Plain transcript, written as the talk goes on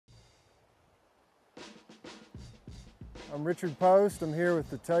I'm Richard Post. I'm here with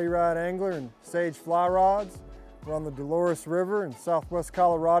the Telluride Angler and Sage Fly Rods. We're on the Dolores River in southwest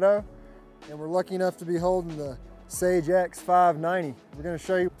Colorado, and we're lucky enough to be holding the Sage X 590. We're going to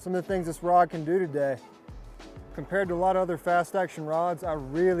show you some of the things this rod can do today. Compared to a lot of other fast action rods, I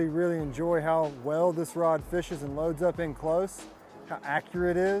really enjoy how well this rod fishes and loads up in close, how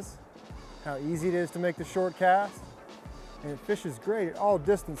accurate it is, how easy it is to make the short cast, and it fishes great at all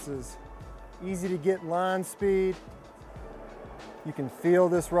distances. Easy to get line speed. You can feel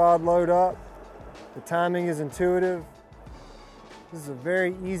this rod load up. The timing is intuitive. This is a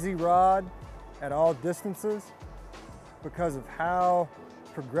very easy rod at all distances because of how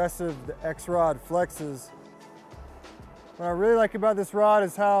progressive the X rod flexes. What I really like about this rod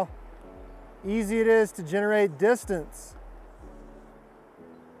is how easy it is to generate distance.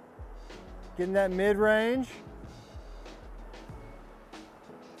 Getting that mid-range.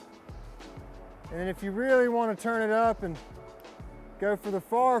 And if you really want to turn it up and go for the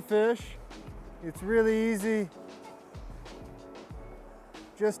far fish, it's really easy,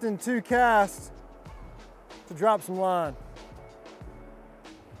 just in 2 casts, to drop some line.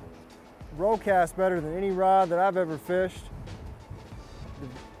 Roll cast better than any rod that I've ever fished. The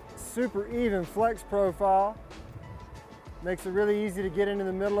super even flex profile makes it really easy to get into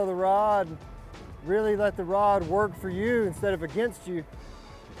the middle of the rod and really let the rod work for you instead of against you,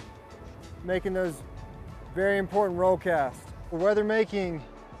 making those very important roll casts. Whether making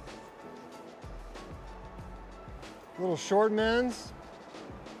little short mends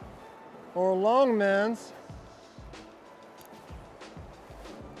or long mends,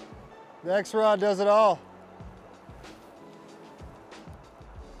 the X rod does it all.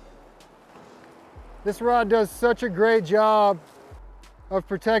 This rod does such a great job of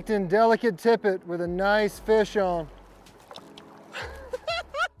protecting delicate tippet with a nice fish on.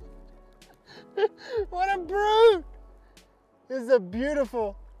 What a brute! This is a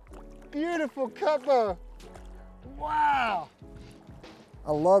beautiful, beautiful cutbow. Wow!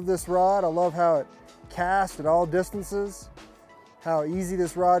 I love this rod. I love how it casts at all distances, how easy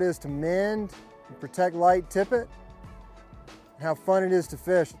this rod is to mend and protect light tippet, and how fun it is to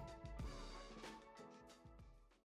fish.